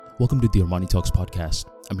Welcome to the Armani Talks podcast.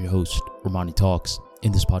 I'm your host, Armani Talks.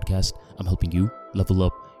 In this podcast, I'm helping you level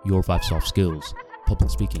up your 5 soft skills: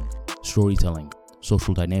 public speaking, storytelling,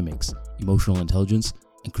 social dynamics, emotional intelligence,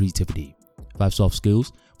 and creativity. 5 soft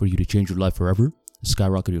skills for you to change your life forever and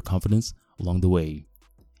skyrocket your confidence along the way.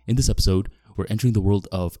 In this episode, we're entering the world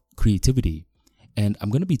of creativity, and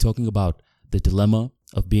I'm going to be talking about the dilemma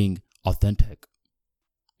of being authentic.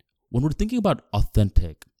 When we're thinking about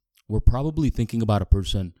authentic, we're probably thinking about a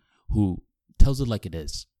person who tells it like it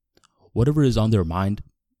is. Whatever is on their mind,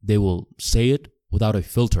 they will say it without a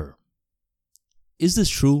filter. Is this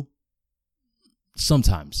true?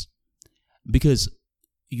 Sometimes. Because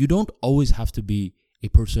you don't always have to be a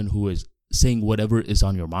person who is saying whatever is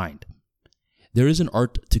on your mind. There is an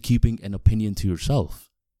art to keeping an opinion to yourself,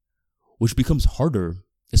 which becomes harder,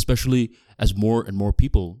 especially as more and more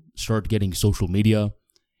people start getting social media,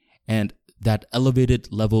 and that elevated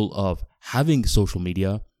level of having social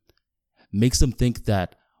media makes them think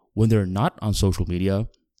that when they're not on social media,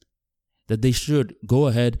 that they should go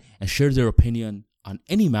ahead and share their opinion on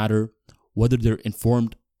any matter, whether they're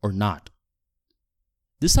informed or not.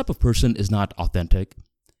 This type of person is not authentic.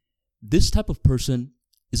 This type of person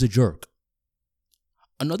is a jerk.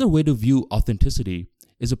 Another way to view authenticity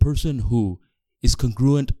is a person who is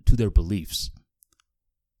congruent to their beliefs.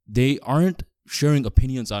 They aren't sharing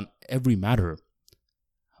opinions on every matter,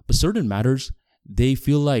 but certain matters, they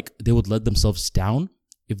feel like they would let themselves down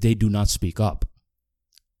if they do not speak up.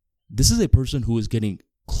 This is a person who is getting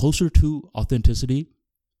closer to authenticity,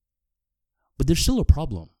 but there's still a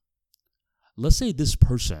problem. Let's say this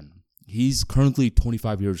person, he's currently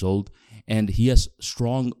 25 years old and he has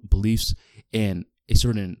strong beliefs in a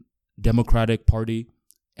certain Democratic Party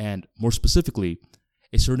and more specifically,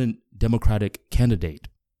 a certain Democratic candidate.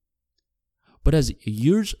 But as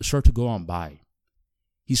years start to go on by,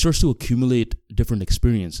 he starts to accumulate different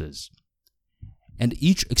experiences. And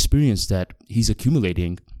each experience that he's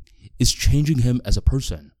accumulating is changing him as a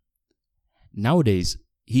person. Nowadays,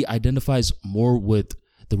 he identifies more with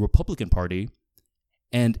the Republican Party,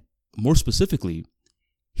 and more specifically,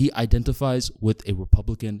 he identifies with a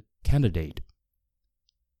Republican candidate.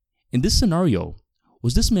 In this scenario,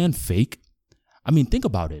 was this man fake? I mean, think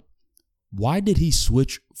about it. Why did he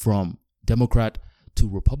switch from Democrat to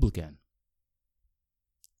Republican?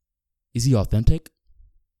 Is he authentic?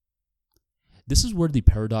 This is where the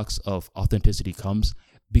paradox of authenticity comes,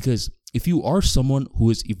 because if you are someone who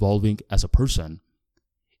is evolving as a person,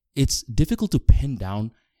 it's difficult to pin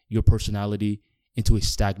down your personality into a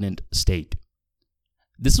stagnant state.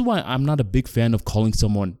 This is why I'm not a big fan of calling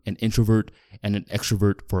someone an introvert and an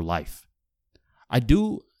extrovert for life. I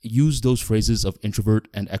do use those phrases of introvert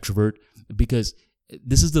and extrovert because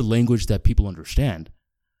this is the language that people understand.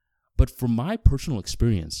 But from my personal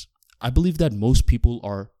experience, I believe that most people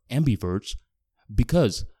are ambiverts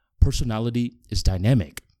because personality is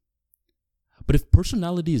dynamic. But if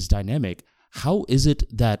personality is dynamic, how is it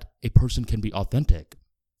that a person can be authentic?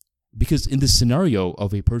 Because in this scenario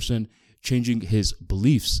of a person changing his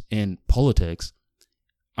beliefs in politics,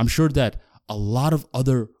 I'm sure that a lot of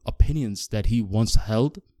other opinions that he once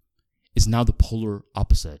held is now the polar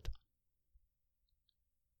opposite.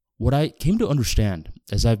 What I came to understand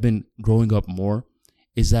as I've been growing up more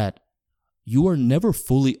is that you are never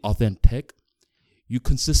fully authentic. You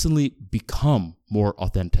consistently become more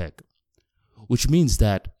authentic, which means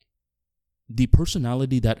that the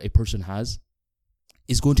personality that a person has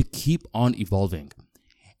is going to keep on evolving.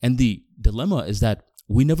 And the dilemma is that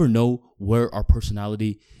we never know where our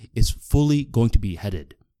personality is fully going to be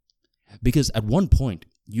headed. Because at one point,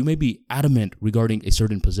 you may be adamant regarding a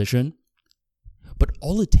certain position, but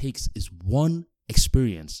all it takes is one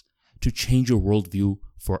experience to change your worldview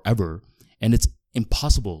forever, and it's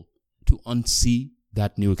impossible to unsee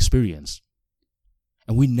that new experience.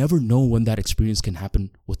 And we never know when that experience can happen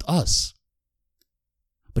with us.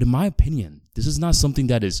 But in my opinion, this is not something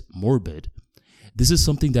that is morbid. This is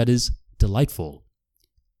something that is delightful.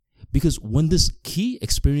 Because when this key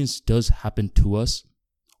experience does happen to us,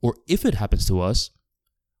 or if it happens to us,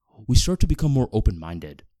 we start to become more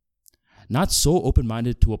open-minded. Not so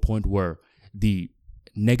open-minded to a point where the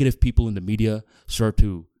negative people in the media start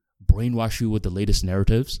to brainwash you with the latest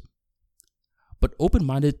narratives, but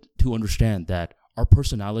open-minded to understand that our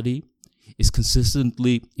personality is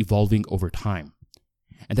consistently evolving over time,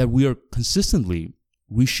 and that we are consistently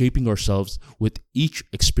reshaping ourselves with each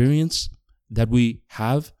experience that we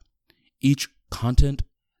have, each content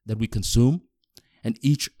that we consume, and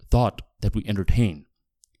each thought that we entertain.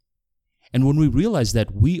 And when we realize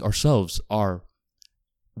that we ourselves are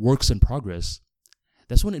works in progress,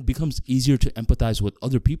 that's when it becomes easier to empathize with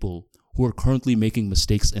other people who are currently making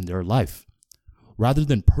mistakes in their life. Rather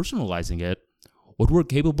than personalizing it, what we're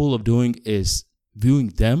capable of doing is viewing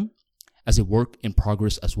them as a work in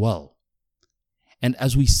progress as well. And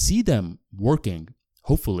as we see them working,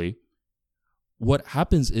 hopefully, what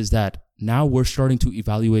happens is that now we're starting to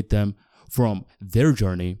evaluate them from their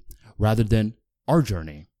journey rather than our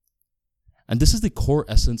journey. And this is the core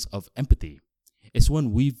essence of empathy. It's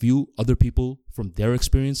when we view other people from their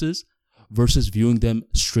experiences versus viewing them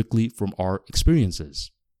strictly from our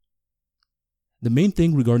experiences. The main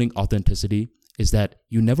thing regarding authenticity is that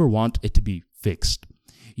you never want it to be fixed.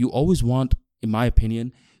 You always want, in my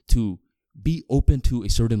opinion, to be open to a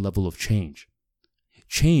certain level of change.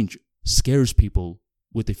 Change scares people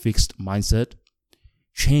with a fixed mindset.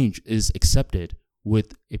 Change is accepted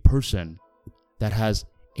with a person that has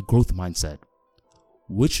a growth mindset.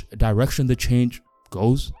 Which direction the change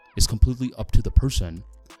goes is completely up to the person,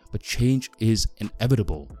 but change is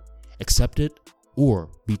inevitable. Accept it or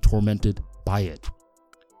be tormented by it.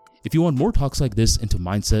 If you want more talks like this into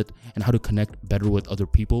mindset and how to connect better with other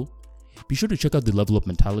people, be sure to check out the Level Up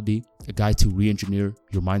Mentality, a guide to re-engineer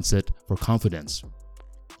your mindset for confidence.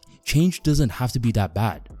 Change doesn't have to be that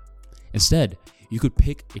bad. Instead, you could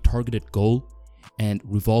pick a targeted goal and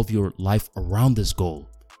revolve your life around this goal.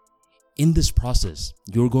 In this process,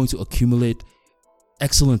 you're going to accumulate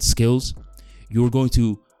excellent skills, you're going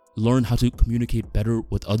to learn how to communicate better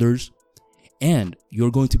with others, and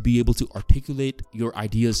you're going to be able to articulate your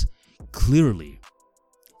ideas clearly.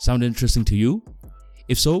 Sound interesting to you?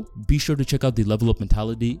 If so, be sure to check out the Level Up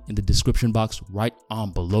Mentality in the description box right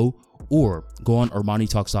on below, or go on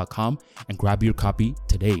ArmaniTalks.com and grab your copy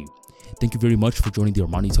today. Thank you very much for joining the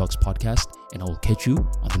Armani Talks podcast, and I will catch you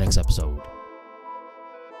on the next episode.